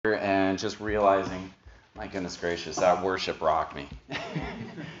and just realizing, my goodness gracious, that worship rocked me.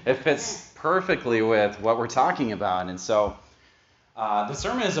 It fits perfectly with what we're talking about. And so the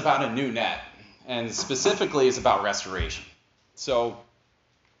sermon is about a new net, and specifically is about restoration. So,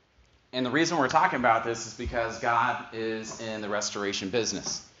 and the reason we're talking about this is because God is in the restoration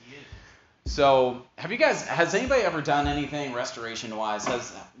business. So, has anybody ever done anything restoration-wise?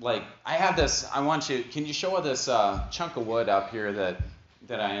 I have this, can you show this chunk of wood up here that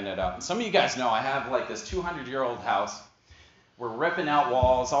I ended up? And some of you guys know I have like this 200-year-old house. We're ripping out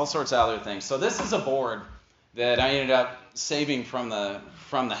walls, all sorts of other things. So this is a board that I ended up saving from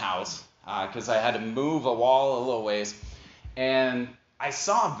the house because I had to move a wall a little ways. And I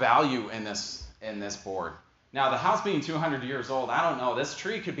saw value in this board. Now, the house being 200 years old, I don't know. This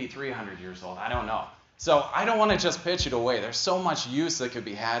tree could be 300 years old. I don't know. So I don't want to just pitch it away. There's so much use that could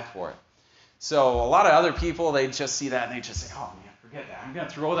be had for it. So a lot of other people, they just see that and they just say, oh, man, forget that. I'm going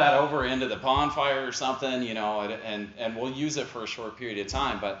to throw that over into the bonfire or something, and we'll use it for a short period of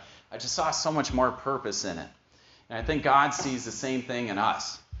time. But I just saw so much more purpose in it. And I think God sees the same thing in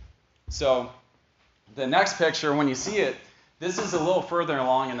us. So the next picture, when you see it, this is a little further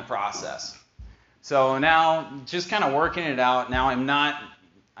along in the process. So now, just kind of working it out. Now, I'm not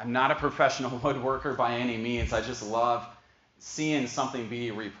a professional woodworker by any means. I just love seeing something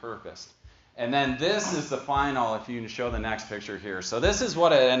be repurposed. And then this is the final, if you can show the next picture here. So this is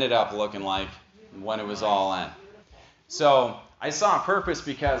what it ended up looking like when it was all in. So I saw a purpose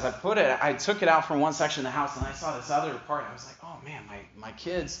because I took it out from one section of the house and I saw this other part. I was like, oh man, my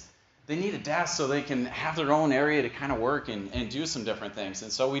kids, they need a desk so they can have their own area to kind of work and do some different things.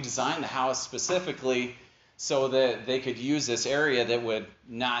 And so we designed the house specifically so that they could use this area that would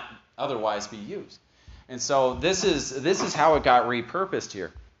not otherwise be used. And so this is how it got repurposed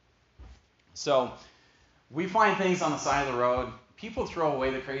here. So we find things on the side of the road. People throw away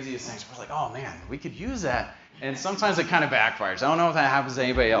the craziest things. We're like, oh man, we could use that. And sometimes it kind of backfires. I don't know if that happens to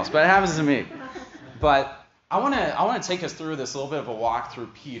anybody else, but it happens to me. But I want to take us through this little bit of a walk through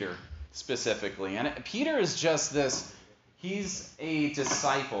Peter specifically. And Peter is just this, he's a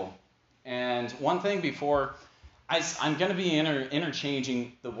disciple. And one thing before, I'm going to be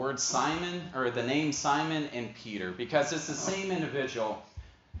interchanging the word Simon, or the name Simon, and Peter, because it's the same individual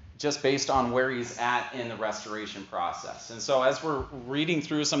just based on where he's at in the restoration process. And so as we're reading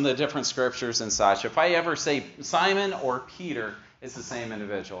through some of the different scriptures and such, if I ever say Simon or Peter, it's the same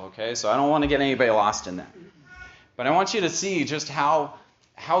individual, okay? So I don't want to get anybody lost in that. But I want you to see just how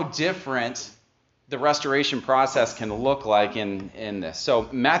different the restoration process can look like in this. So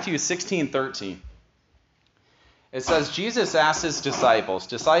Matthew 16:13. It says, Jesus asked his disciples.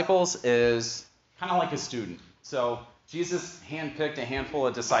 Disciples is kind of like a student. So Jesus handpicked a handful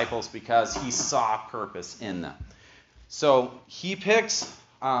of disciples because he saw purpose in them. So he picks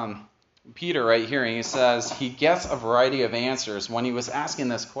Peter right here, and he says he gets a variety of answers. When he was asking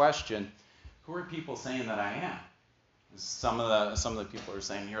this question, who are people saying that I am? Some of the people are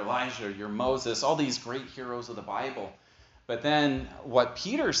saying, you're Elijah, you're Moses, all these great heroes of the Bible. But then what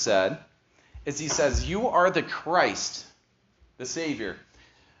Peter said is he says, you are the Christ, the Savior,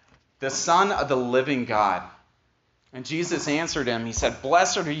 the Son of the living God. And Jesus answered him, he said,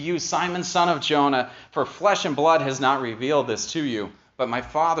 blessed are you, Simon, son of Jonah, for flesh and blood has not revealed this to you, but my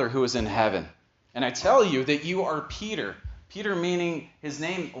Father who is in heaven. And I tell you that you are Peter. Peter meaning, his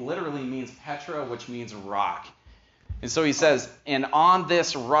name literally means Petra, which means rock. And so he says, and on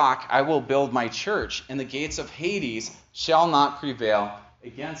this rock I will build my church, and the gates of Hades shall not prevail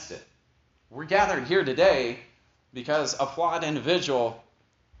against it. We're gathered here today because a flawed individual,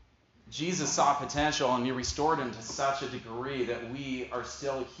 Jesus saw potential and he restored him to such a degree that we are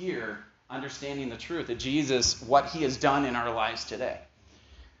still here understanding the truth that Jesus, what he has done in our lives today.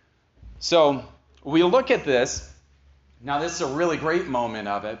 So we look at this. Now this is a really great moment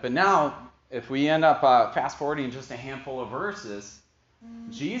of it, but now if we end up fast forwarding just a handful of verses,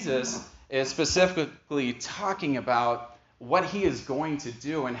 Jesus is specifically talking about what he is going to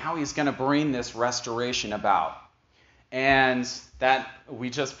do and how he's going to bring this restoration about. And that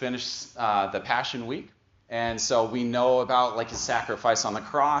we just finished the Passion Week. And so we know about like his sacrifice on the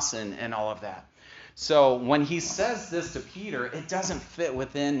cross and all of that. So when he says this to Peter, it doesn't fit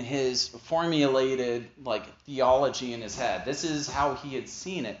within his formulated like theology in his head. This is how he had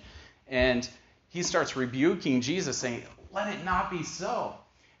seen it. And he starts rebuking Jesus, saying, let it not be so.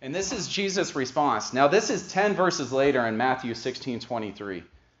 And this is Jesus' response. Now, this is 10 verses later in Matthew 16:23.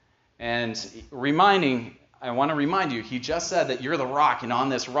 And I want to remind you, he just said that you're the rock, and on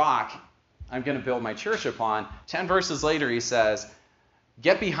this rock, I'm going to build my church upon. 10 verses later, he says,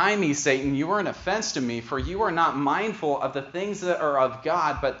 "Get behind me, Satan. You are an offense to me, for you are not mindful of the things that are of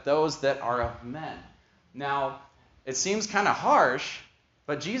God, but those that are of men." Now, it seems kind of harsh,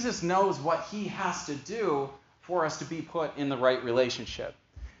 but Jesus knows what he has to do for us to be put in the right relationship.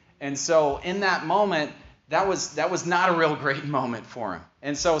 And so in that moment, that was not a real great moment for him.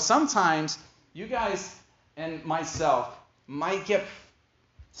 And so sometimes you guys and myself might get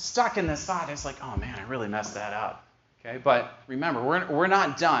stuck in this thought. It's like, oh man, I really messed that up. Okay, but remember, we're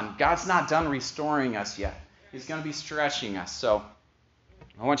not done. God's not done restoring us yet. He's going to be stretching us. So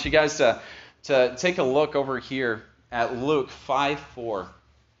I want you guys to take a look over here at Luke 5:4.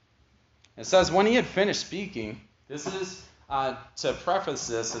 It says, when he had finished speaking, this is, to preface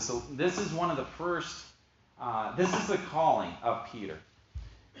this is one of the first, this is the calling of Peter.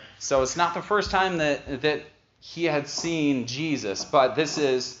 So it's not the first time that he had seen Jesus, but this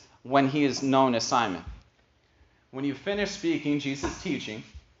is when he is known as Simon. When he finished speaking, Jesus teaching,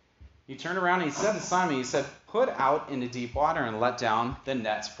 he turned around and he said to Simon, he said, "Put out into deep water and let down the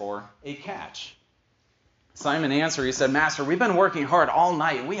nets for a catch." Simon answered, he said, "Master, we've been working hard all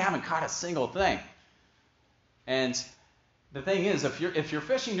night and we haven't caught a single thing." And the thing is, if you're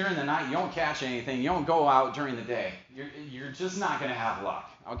fishing during the night, you don't catch anything. You don't go out during the day. You're just not going to have luck.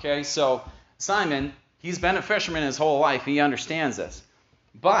 Okay, so Simon, he's been a fisherman his whole life. He understands this.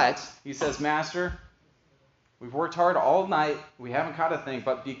 But he says, "Master, we've worked hard all night. We haven't caught a thing.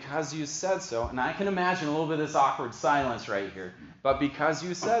 But because you said so," and I can imagine a little bit of this awkward silence right here. "But because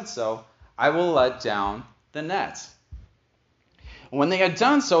you said so, I will let down the nets." When they had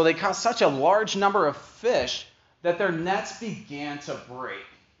done so, they caught such a large number of fish that their nets began to break.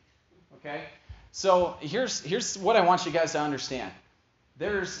 Okay? So here's what I want you guys to understand.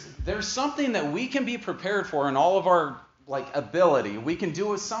 There's something that we can be prepared for in all of our ability. We can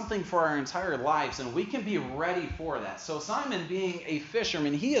do something for our entire lives, and we can be ready for that. So Simon, being a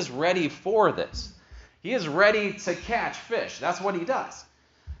fisherman, he is ready for this. He is ready to catch fish. That's what he does.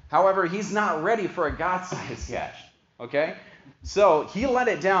 However, he's not ready for a God-sized catch. Okay? So he let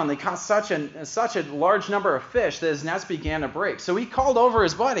it down. They caught such a large number of fish that his nets began to break. So he called over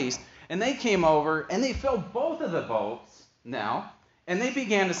his buddies, and they came over, and they filled both of the boats now, and they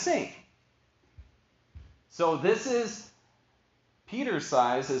began to sink. So this is Peter's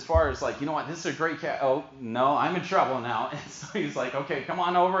size as far as you know what, this is a great catch. Oh, no, I'm in trouble now. And so he's like, "Okay, come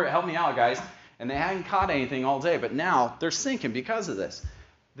on over, help me out, guys." And they hadn't caught anything all day, but now they're sinking because of this.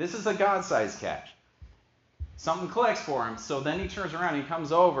 This is a God-sized catch. Something clicks for him. So then he turns around, he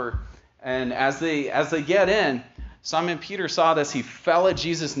comes over, and as they get in, Simon Peter saw this. He fell at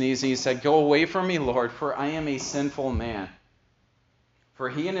Jesus' knees and he said, "Go away from me, Lord, for I am a sinful man." For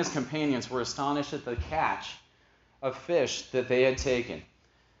he and his companions were astonished at the catch of fish that they had taken.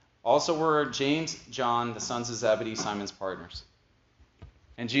 Also were James, John, the sons of Zebedee, Simon's partners.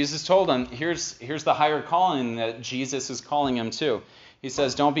 And Jesus told them, here's the higher calling that Jesus is calling him to. He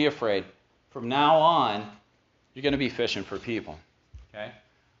says, "Don't be afraid. From now on, you're going to be fishing for people." Okay?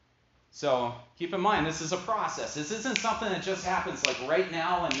 So keep in mind, this is a process. This isn't something that just happens right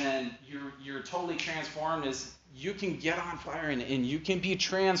now and then you're totally transformed. You can get on fire and you can be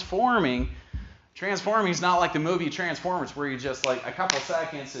transforming. Transforming is not like the movie Transformers, where you just a couple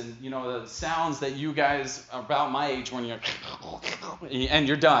seconds and the sounds that you guys about my age when and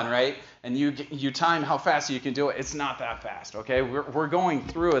you're done, right? And you time how fast you can do it. It's not that fast, okay? We're going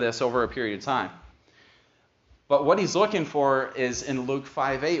through this over a period of time. But what he's looking for is in Luke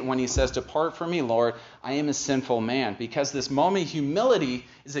 5:8 when he says, "Depart from me, Lord, I am a sinful man." Because this moment of humility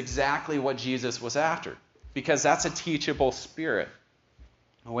is exactly what Jesus was after. Because that's a teachable spirit.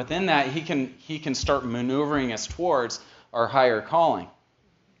 Within that, he can start maneuvering us towards our higher calling.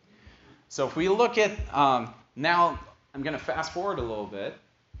 So if we look at, now I'm going to fast forward a little bit.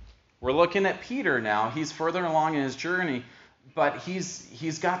 We're looking at Peter now. He's further along in his journey, but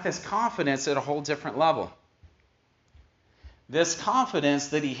he's got this confidence at a whole different level. This confidence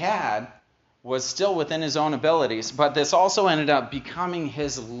that he had was still within his own abilities, but this also ended up becoming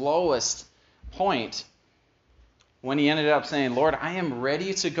his lowest point when he ended up saying, "Lord, I am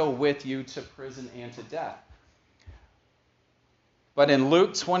ready to go with you to prison and to death." But in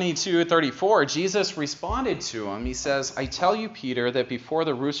Luke 22:34, Jesus responded to him. He says, "I tell you, Peter, that before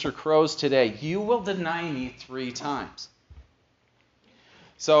the rooster crows today, you will deny me 3 times.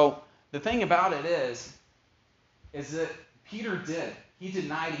 So the thing about it is that Peter did. He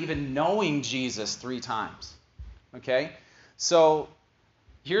denied even knowing Jesus 3 times. Okay? So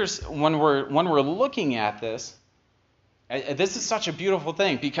here's when we're looking at this. This is such a beautiful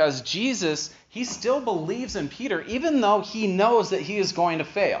thing because Jesus, he still believes in Peter even though he knows that he is going to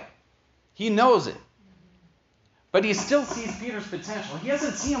fail. He knows it. But he still sees Peter's potential. He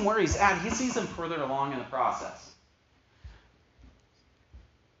doesn't see him where he's at. He sees him further along in the process.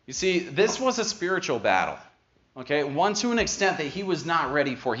 You see, this was a spiritual battle. Okay, one to an extent that he was not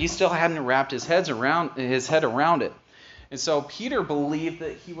ready for. He still hadn't wrapped his head around it. And so Peter believed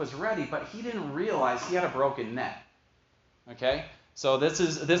that he was ready, but he didn't realize he had a broken net. Okay? So this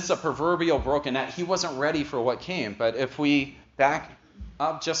is a proverbial broken net. He wasn't ready for what came. But if we back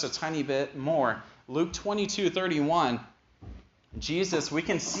up just a tiny bit more, Luke 22:31, Jesus, we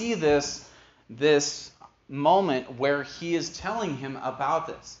can see this moment where he is telling him about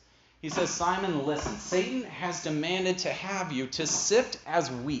this. He says, Simon, listen, Satan has demanded to have you to sift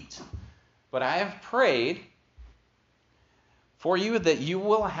as wheat, but I have prayed for you that you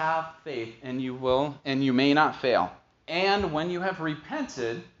will have faith and you may not fail. And when you have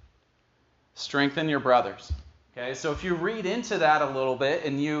repented, strengthen your brothers. Okay, so if you read into that a little bit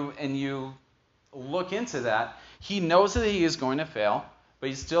and you look into that, he knows that he is going to fail, but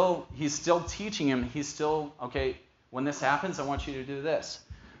he's still teaching him. He's still, okay, when this happens, I want you to do this.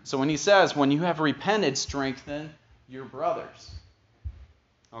 So when he says, when you have repented, strengthen your brothers.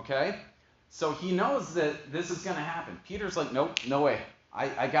 Okay? So he knows that this is going to happen. Peter's like, nope, no way.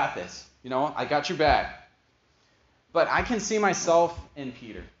 I got this. I got your back. But I can see myself in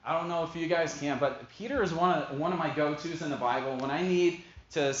Peter. I don't know if you guys can, but Peter is one of my go-tos in the Bible when I need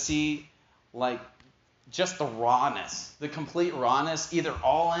to see just the rawness, the complete rawness, either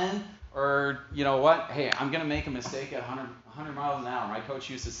all in or, you know what, hey, I'm going to make a mistake at 100 miles an hour. My coach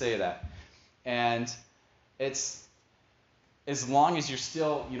used to say that. And it's as long as you're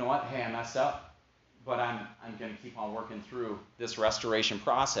still, you know what, hey, I messed up, but I'm going to keep on working through this restoration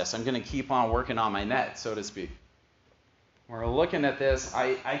process. I'm going to keep on working on my net, so to speak. When we're looking at this,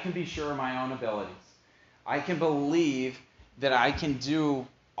 I can be sure of my own abilities. I can believe that I can do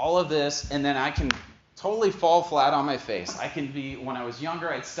all of this, and then I can totally fall flat on my face. I can be, when I was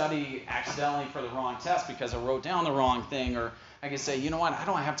younger, I'd study accidentally for the wrong test because I wrote down the wrong thing, or I could say, you know what, I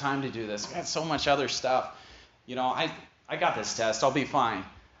don't have time to do this. I got so much other stuff. I got this test. I'll be fine.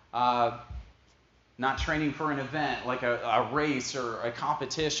 Not training for an event like a race or a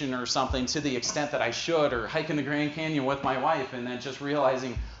competition or something to the extent that I should, or hiking the Grand Canyon with my wife, and then just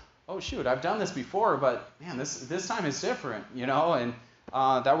realizing, oh shoot, I've done this before, but man, this time is different, and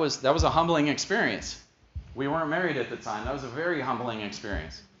that was a humbling experience. We weren't married at the time. That was a very humbling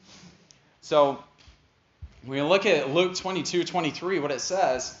experience. So when you look at Luke 22:23, what it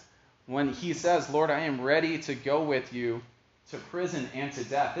says, when he says, Lord, I am ready to go with you to prison and to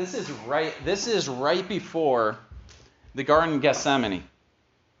death. This is right before the Garden of Gethsemane.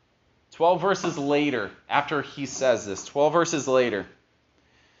 12 verses later, after he says this, 12 verses later,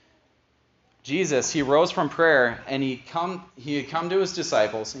 Jesus, he rose from prayer, and he had come to his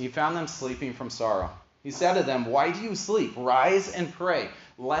disciples, and he found them sleeping from sorrow. He said to them, why do you sleep? Rise and pray,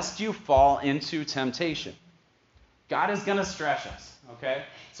 lest you fall into temptation. God is going to stretch us, okay?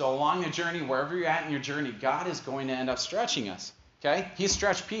 So along the journey, wherever you're at in your journey, God is going to end up stretching us, okay? He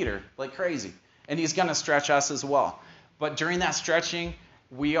stretched Peter like crazy, and he's going to stretch us as well. But during that stretching,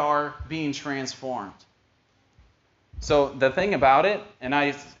 we are being transformed. So the thing about it,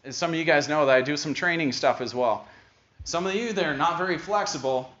 and some of you guys know that I do some training stuff as well. Some of you that are not very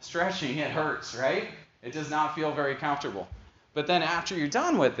flexible, stretching, it hurts, right? It does not feel very comfortable. But then after you're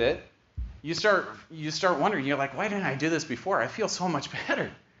done with it, you start wondering, you're like, why didn't I do this before? I feel so much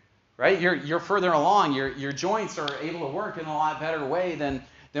better, right? You're further along. Your joints are able to work in a lot better way than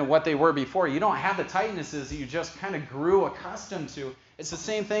what they were before. You don't have the tightnesses that you just kind of grew accustomed to. It's the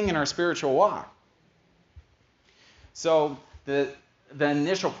same thing in our spiritual walk. So the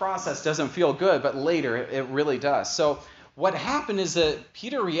initial process doesn't feel good, but later it really does. So what happened is that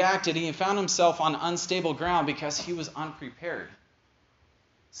Peter reacted, and he found himself on unstable ground because he was unprepared.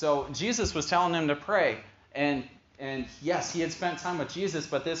 So Jesus was telling him to pray, and yes, he had spent time with Jesus,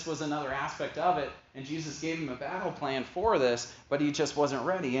 but this was another aspect of it, and Jesus gave him a battle plan for this, but he just wasn't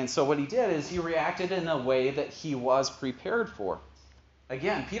ready. And so what he did is he reacted in a way that he was prepared for.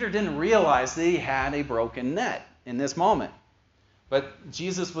 Again, Peter didn't realize that he had a broken net in this moment, but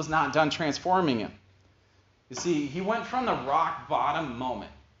Jesus was not done transforming him. You see, he went from the rock bottom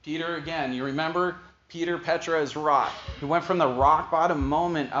moment. Peter, again, you remember Peter, Petra is rock. He went from the rock bottom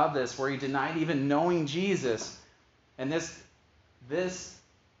moment of this where he denied even knowing Jesus. And this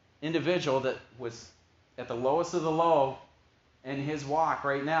individual that was at the lowest of the low in his walk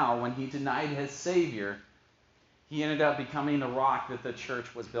right now, when he denied his Savior, he ended up becoming the rock that the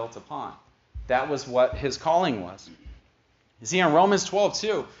church was built upon. That was what his calling was. You see, in Romans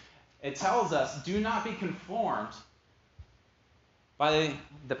 12:2, it tells us, do not be conformed by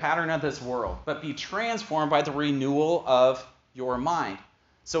the pattern of this world, but be transformed by the renewal of your mind.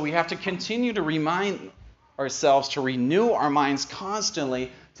 So we have to continue to remind ourselves to renew our minds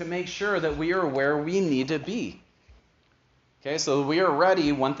constantly to make sure that we are where we need to be. Okay, so we are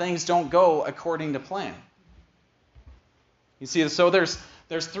ready when things don't go according to plan. You see, so there's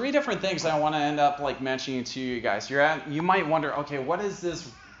three different things I want to end up like mentioning to you guys. You might wonder, okay, what does this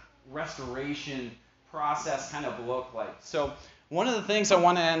restoration process kind of look like? So one of the things I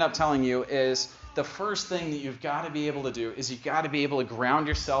want to end up telling you is the first thing that you've got to be able to do is you've got to be able to ground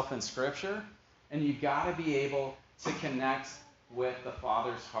yourself in Scripture, and you've got to be able to connect with the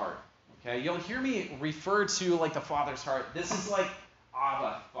Father's heart. Okay, you'll hear me refer to like the Father's heart. This is like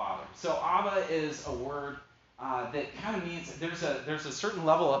Abba, Father. So Abba is a word that kind of means there's a certain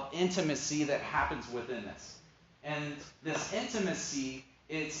level of intimacy that happens within this. And this intimacy,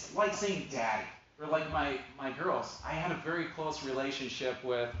 it's like saying daddy. Or like my girls. I had a very close relationship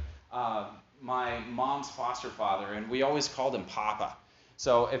with my mom's foster father, and we always called him Papa.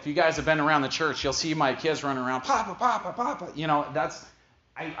 So if you guys have been around the church, you'll see my kids running around, Papa, Papa, Papa. You know,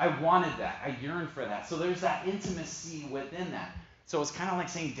 I wanted that. I yearned for that. So there's that intimacy within that. So it's kind of like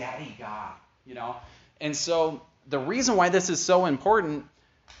saying Daddy God, you know. And so the reason why this is so important,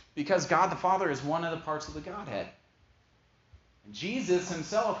 because God the Father is one of the parts of the Godhead. Jesus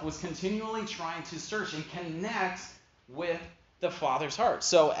himself was continually trying to search and connect with the Father's heart.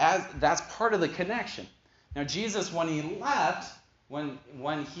 So that's part of the connection. Now Jesus, when he left,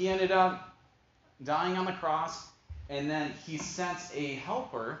 when he ended up dying on the cross, and then he sent a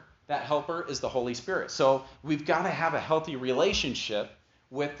helper, that helper is the Holy Spirit. So we've got to have a healthy relationship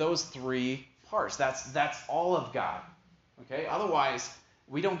with those three parts. That's all of God. Okay? Otherwise,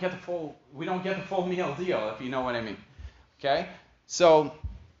 we don't get the full meal deal, if you know what I mean. Okay? So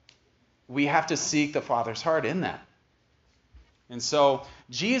we have to seek the Father's heart in that. And so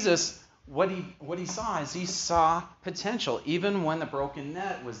Jesus, what he saw is he saw potential, even when the broken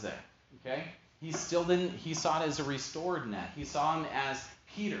net was there. Okay? He saw it as a restored net. He saw him as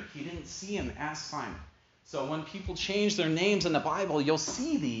Peter. He didn't see him as Simon. So when people change their names in the Bible, you'll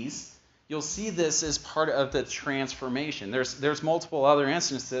see this as part of the transformation. There's multiple other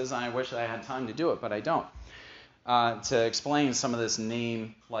instances, and I wish I had time to do it, but I don't, to explain some of this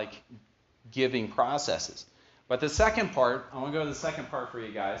name like giving processes. But the second part, I want to go to the second part for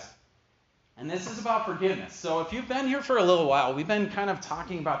you guys. And this is about forgiveness. So if you've been here for a little while, we've been kind of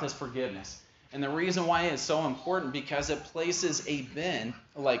talking about this forgiveness. And the reason why it's so important, because it places a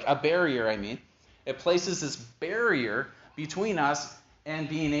barrier, it places this barrier between us and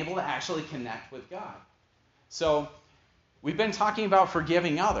being able to actually connect with God. So we've been talking about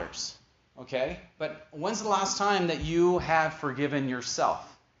forgiving others, okay? But when's the last time that you have forgiven yourself?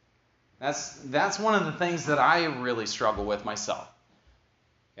 That's one of the things that I really struggle with myself.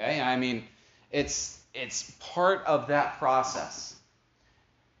 Okay? I mean, it's part of that process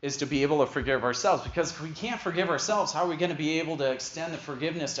is to be able to forgive ourselves. Because if we can't forgive ourselves, how are we going to be able to extend the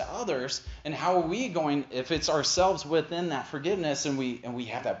forgiveness to others? And how are we going, if it's ourselves within that forgiveness and we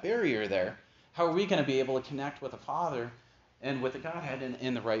have that barrier there, how are we going to be able to connect with the Father and with the Godhead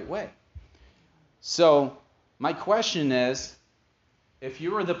in the right way? So my question is, if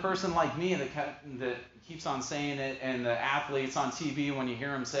you were the person like me that keeps on saying it, and the athletes on TV, when you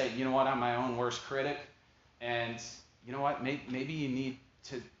hear them say, you know what, I'm my own worst critic, and you know what, maybe you need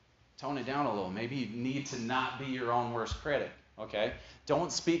to tone it down a little. Maybe you need to not be your own worst critic, okay?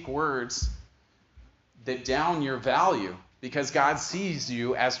 Don't speak words that down your value, because God sees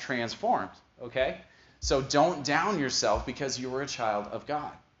you as transformed, okay? So don't down yourself because you were a child of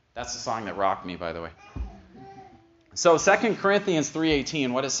God. That's the song that rocked me, by the way. So 2 Corinthians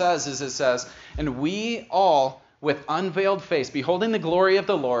 3:18, what it says, and we all, with unveiled face, beholding the glory of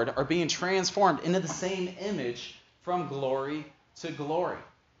the Lord, are being transformed into the same image from glory to glory.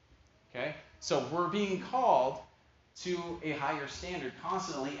 Okay? So we're being called to a higher standard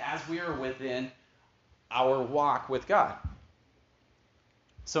constantly as we are within our walk with God.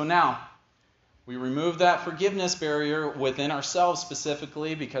 So now, we remove that forgiveness barrier within ourselves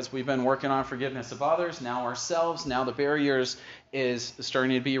specifically, because we've been working on forgiveness of others, now ourselves, now the barriers is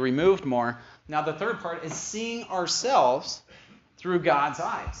starting to be removed more. Now the third part is seeing ourselves through God's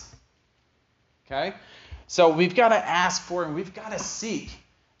eyes. Okay? So we've got to ask for and we've got to seek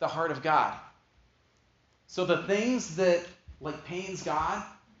the heart of God. So the things that like pains God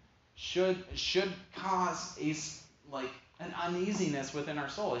should cause an uneasiness within our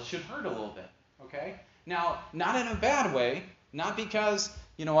soul. It should hurt a little bit. Okay? Now, not in a bad way, not because,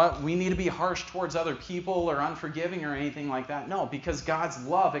 you know what, we need to be harsh towards other people or unforgiving or anything like that. No, because God's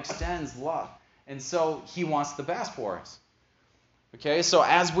love extends love. And so he wants the best for us. Okay, so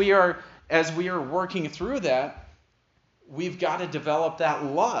as we are working through that, we've got to develop that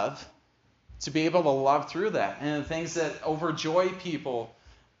love to be able to love through that. And the things that overjoy people,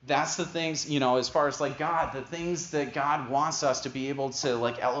 that's the things, as far as like God, the things that God wants us to be able to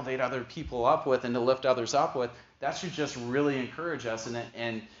like elevate other people up with and to lift others up with, that should just really encourage us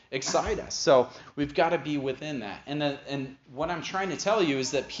and excite us. So we've got to be within that. And what I'm trying to tell you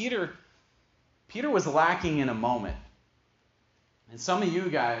is that Peter was lacking in a moment. And some of you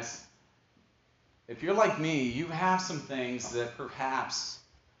guys, if you're like me, you have some things that perhaps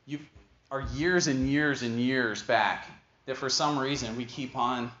are years and years and years back that for some reason we keep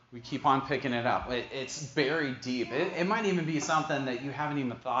on picking it up. It's buried deep. It might even be something that you haven't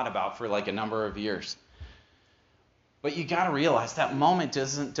even thought about for like a number of years. But you got to realize that moment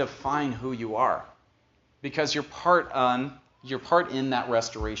doesn't define who you are, because you're part in that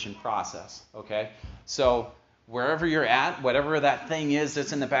restoration process. Okay, so wherever you're at, whatever that thing is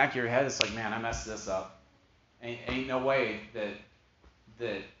that's in the back of your head, it's like, man, I messed this up. Ain't no way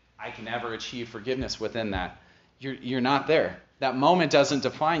that I can ever achieve forgiveness within that. You're not there. That moment doesn't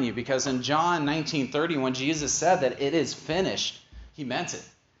define you, because in John 19:30, when Jesus said that it is finished, he meant it.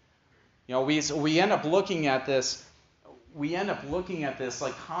 We end up looking at this. We end up looking at this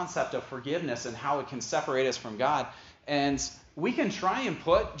like concept of forgiveness and how it can separate us from God. And we can try and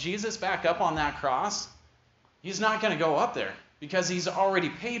put Jesus back up on that cross. He's not going to go up there because he's already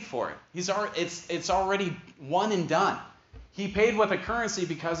paid for it. It's already one and done. He paid with a currency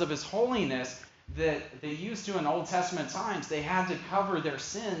because of his holiness that they used to in Old Testament times. They had to cover their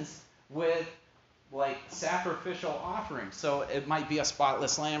sins with like sacrificial offerings. So it might be a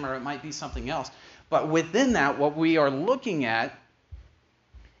spotless lamb or it might be something else. But within that, what we are looking at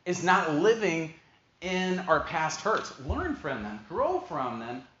is not living in our past hurts. Learn from them, grow from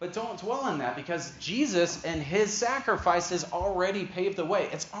them, but don't dwell in that, because Jesus and his sacrifice has already paved the way.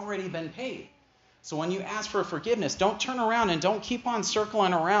 It's already been paid. So when you ask for forgiveness, don't turn around and don't keep on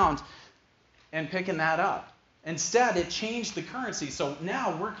circling around and picking that up. Instead, it changed the currency. So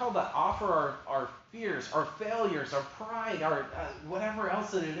now we're called to offer our fears, our failures, our pride, our whatever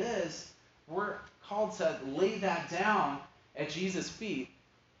else that it is. We're called to lay that down at Jesus' feet.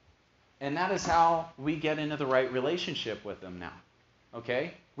 And that is how we get into the right relationship with him now.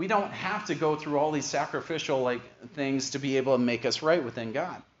 Okay? We don't have to go through all these sacrificial things to be able to make us right within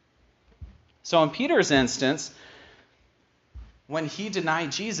God. So in Peter's instance, when he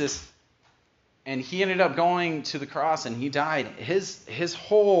denied Jesus and he ended up going to the cross and he died, his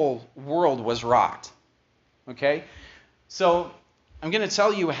whole world was rocked. Okay? So I'm going to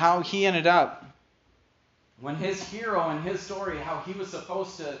tell you how he ended up, when his hero in his story, how he was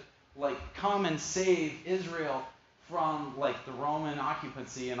supposed to come and save Israel from the Roman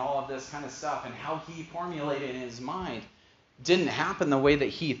occupancy and all of this kind of stuff, and how he formulated in his mind didn't happen the way that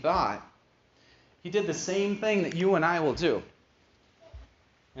he thought. He did the same thing that you and I will do.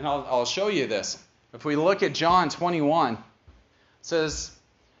 And I'll show you this. If we look at John 21, it says,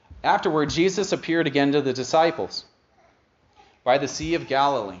 afterward Jesus appeared again to the disciples by the Sea of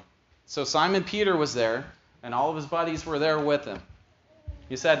Galilee. So Simon Peter was there, and all of his buddies were there with him.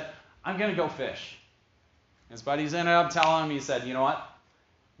 He said, I'm going to go fish. His buddies ended up telling him, he said, you know what?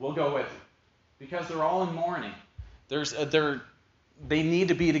 We'll go with you. Because they're all in mourning. They need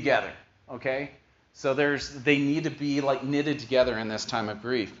to be together, okay? So they need to be knitted together in this time of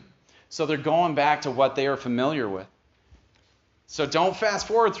grief. So they're going back to what they are familiar with. So don't fast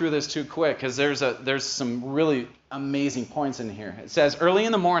forward through this too quick, because there's some really amazing points in here. It says, early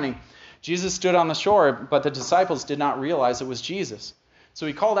in the morning, Jesus stood on the shore, but the disciples did not realize it was Jesus. So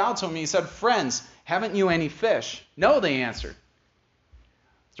he called out to them, and he said, friends, haven't you any fish? No, they answered.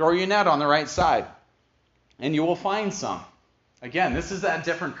 Throw your net on the right side, and you will find some. Again, this is that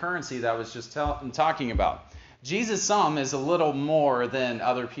different currency that I was just talking about. Jesus' sum is a little more than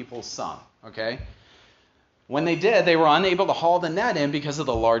other people's sum, okay? When they did, they were unable to haul the net in because of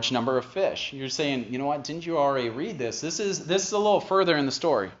the large number of fish. You're saying, you know what, didn't you already read this? This is a little further in the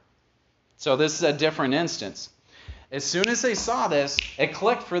story. So this is a different instance. As soon as they saw this, it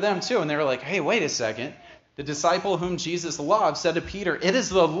clicked for them too, and they were like, hey, wait a second. The disciple whom Jesus loved said to Peter, it is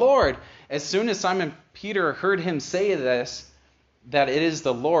the Lord. As soon as Simon Peter heard him say this, that it is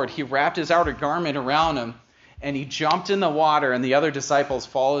the Lord, he wrapped his outer garment around him, and he jumped in the water, and the other disciples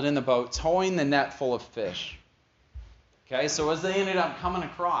followed in the boat, towing the net full of fish. Okay, so as they ended up coming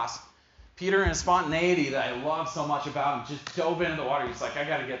across, Peter, in his spontaneity that I love so much about him, just dove into the water. He's like, I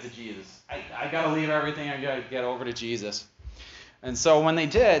got to get to Jesus. I got to leave everything. I got to get over to Jesus. And so when they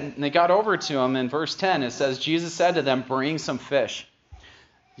did, and they got over to him, in verse 10, it says, Jesus said to them, bring some fish.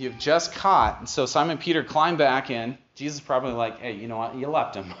 You've just caught. And so Simon Peter climbed back in. Jesus probably like, hey, you know what? You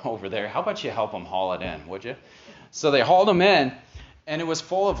left him over there. How about you help him haul it in, would you? So they hauled him in, and it was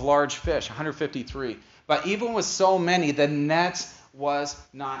full of large fish, 153. But even with so many, the net was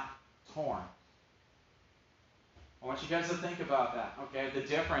not torn. I want you guys to think about that, okay? The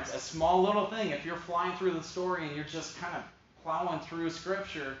difference, a small little thing. If you're flying through the story and you're just kind of plowing through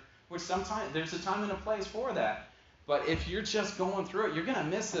Scripture, which sometimes there's a time and a place for that. But if you're just going through it, you're going to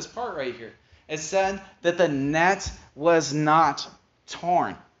miss this part right here. It said that the net was not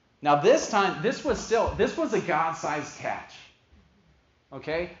torn. Now this time, this was a God-sized catch.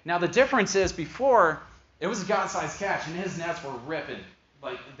 Okay? Now the difference is before, it was a God-sized catch, and his nets were ripping.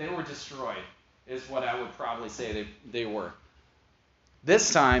 Like, they were destroyed, is what I would probably say they were.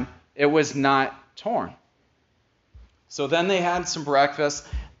 This time, it was not torn. So then they had some breakfast.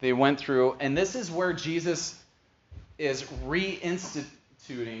 They went through, and this is where Jesus is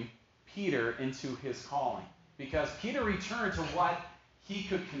reinstituting Peter into his calling. Because Peter returned to what he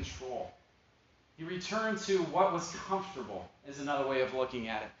could control. He returned to what was comfortable, is another way of looking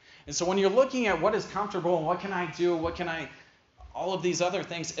at it. And so when you're looking at what is comfortable and what can I do, all of these other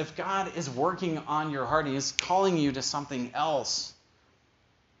things, if God is working on your heart and He's calling you to something else,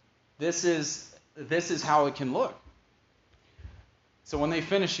 this is how it can look. So when they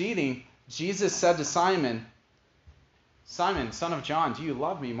finished eating, Jesus said to Simon, Simon, son of John, do you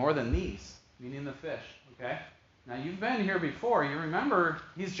love me more than these? Meaning the fish, okay? Now you've been here before. You remember,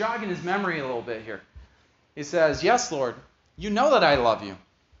 he's jogging his memory a little bit here. He says, yes, Lord, you know that I love you.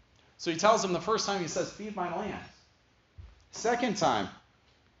 So he tells him the first time, he says, feed my lambs. Second time,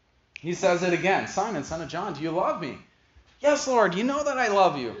 he says it again. Simon, son of John, do you love me? Yes, Lord, you know that I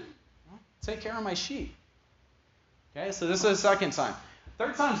love you. Well, take care of my sheep. Okay, so this is the second time.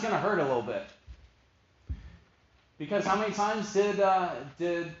 Third time's going to hurt a little bit. Because how many times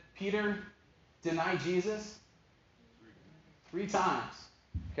did Peter deny Jesus? 3 times.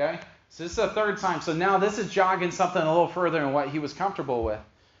 Okay? So this is the third time. So now this is jogging something a little further than what he was comfortable with.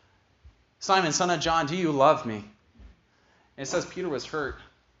 Simon, son of John, do you love me? And it says Peter was hurt.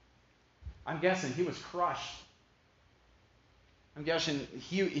 I'm guessing he was crushed. I'm guessing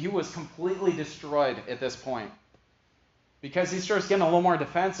he was completely destroyed at this point. Because he starts getting a little more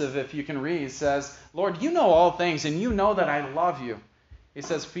defensive, if you can read. He says, Lord, you know all things, and you know that I love you. He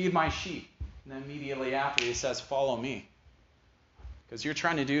says, feed my sheep. And then immediately after, he says, follow me. Because you're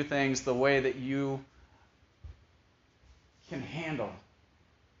trying to do things the way that you can handle.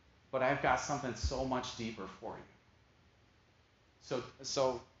 But I've got something so much deeper for you.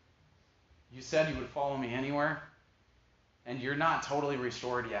 So you said you would follow me anywhere, and you're not totally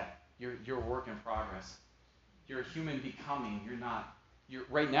restored yet. You're a work in progress. You're a human becoming.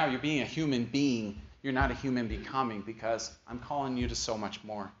 Right now you're being a human being. You're not a human becoming, because I'm calling you to so much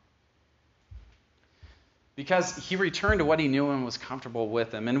more. Because he returned to what he knew and was comfortable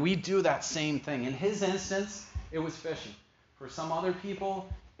with him. And we do that same thing. In his instance, it was fishing. For some other people,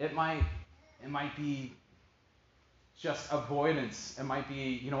 it might be just avoidance. It might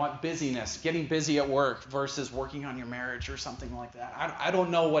be, busyness, getting busy at work versus working on your marriage or something like that. I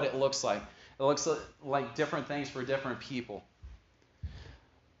don't know what it looks like. It looks like different things for different people.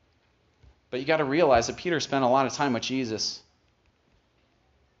 But you got to realize that Peter spent a lot of time with Jesus.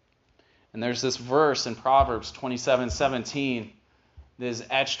 And there's this verse in Proverbs 27:17 that is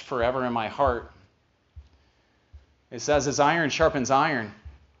etched forever in my heart. It says, as iron sharpens iron,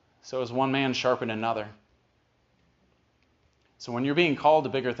 so as one man sharpen another. So when you're being called to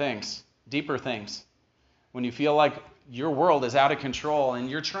bigger things, deeper things, when you feel like your world is out of control and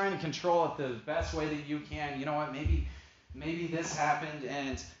you're trying to control it the best way that you can, you know what, maybe this happened,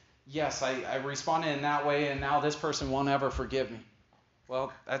 and yes, I responded in that way, and now this person won't ever forgive me.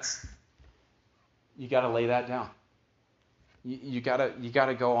 Well, you got to lay that down. You got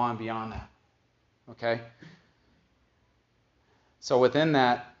to go on beyond that. Okay? So within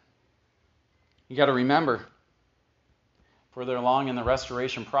that, you got to remember, further along in the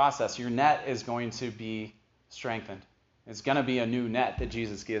restoration process, your net is going to be strengthened. It's going to be a new net that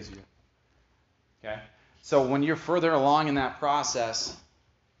Jesus gives you. Okay? So when you're further along in that process,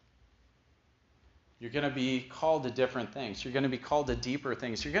 you're going to be called to different things. You're going to be called to deeper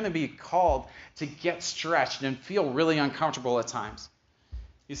things. You're going to be called to get stretched and feel really uncomfortable at times.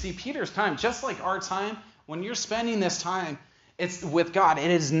 You see, Peter's time, just like our time, when you're spending this time, it's with God,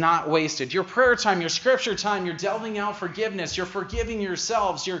 it is not wasted. Your prayer time, your scripture time, you're delving out forgiveness, you're forgiving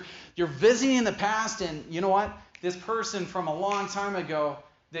yourselves, you're visiting the past, and you know what? This person from a long time ago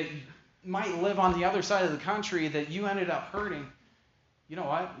that might live on the other side of the country that you ended up hurting, you know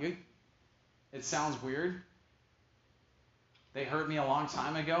what? It sounds weird, They hurt me a long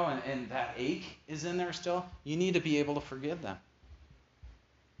time ago, and that ache is in there still. You need to be able to forgive them.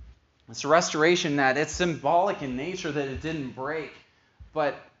 It's a restoration that it's symbolic in nature that it didn't break,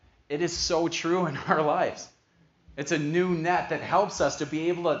 but it is so true in our lives. It's a new net that helps us to be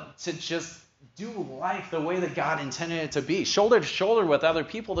able to just do life the way that God intended it to be. Shoulder to shoulder with other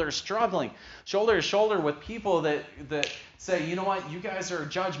people that are struggling. Shoulder to shoulder with people that say, you know what, you guys are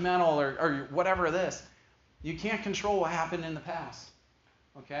judgmental or whatever it is. You can't control what happened in the past.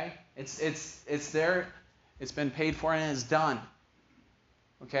 Okay? It's there. It's been paid for and it's done.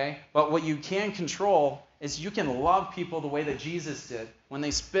 Okay? But what you can control is you can love people the way that Jesus did. When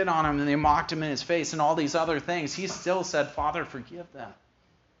they spit on him and they mocked him in his face and all these other things, he still said, Father, forgive them.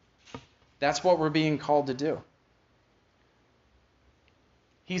 That's what we're being called to do.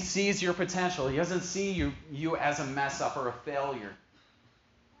 He sees your potential. He doesn't see you as a mess up or a failure.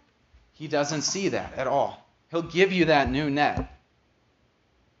 He doesn't see that at all. He'll give you that new net.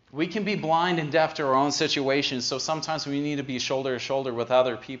 We can be blind and deaf to our own situations, so sometimes we need to be shoulder to shoulder with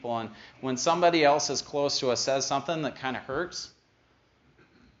other people. And when somebody else is close to us says something that kind of hurts,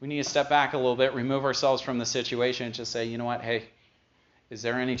 we need to step back a little bit, remove ourselves from the situation, and just say, you know what, hey, is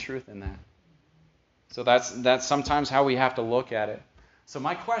there any truth in that? So that's sometimes how we have to look at it. So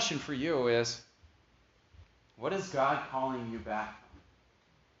my question for you is, what is God calling you back from?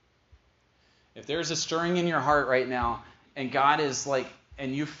 If there's a stirring in your heart right now, and God is like,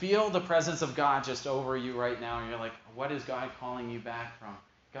 and you feel the presence of God just over you right now, and you're like, what is God calling you back from?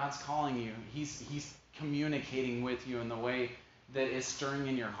 God's calling you. He's communicating with you in the way that is stirring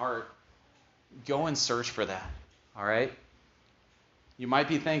in your heart. Go and search for that. All right? You might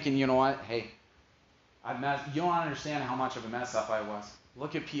be thinking, you know what? Hey, you don't understand how much of a mess up I was.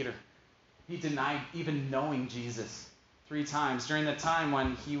 Look at Peter. He denied even knowing Jesus 3 times during the time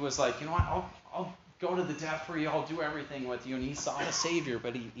when he was like, you know what? I'll go to the death for you. I'll do everything with you. And he saw the Savior,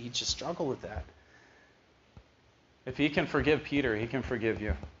 but he just struggled with that. If he can forgive Peter, he can forgive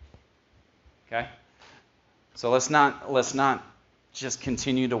you. Okay? So let's not just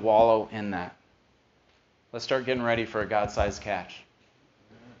continue to wallow in that. Let's start getting ready for a God-sized catch.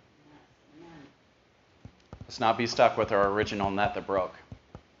 Let's not be stuck with our original net that broke.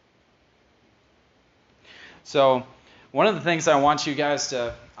 So one of the things I want you guys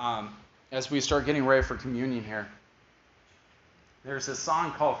to, as we start getting ready for communion here, there's a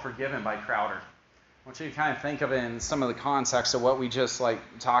song called Forgiven by Crowder. I want you to kind of think of it in some of the context of what we just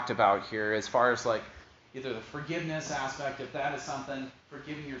talked about here, as far as either the forgiveness aspect, if that is something,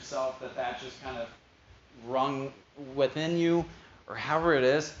 forgiving yourself, that just kind of rung within you, or however it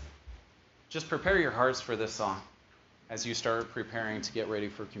is. Just prepare your hearts for this song as you start preparing to get ready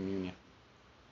for communion.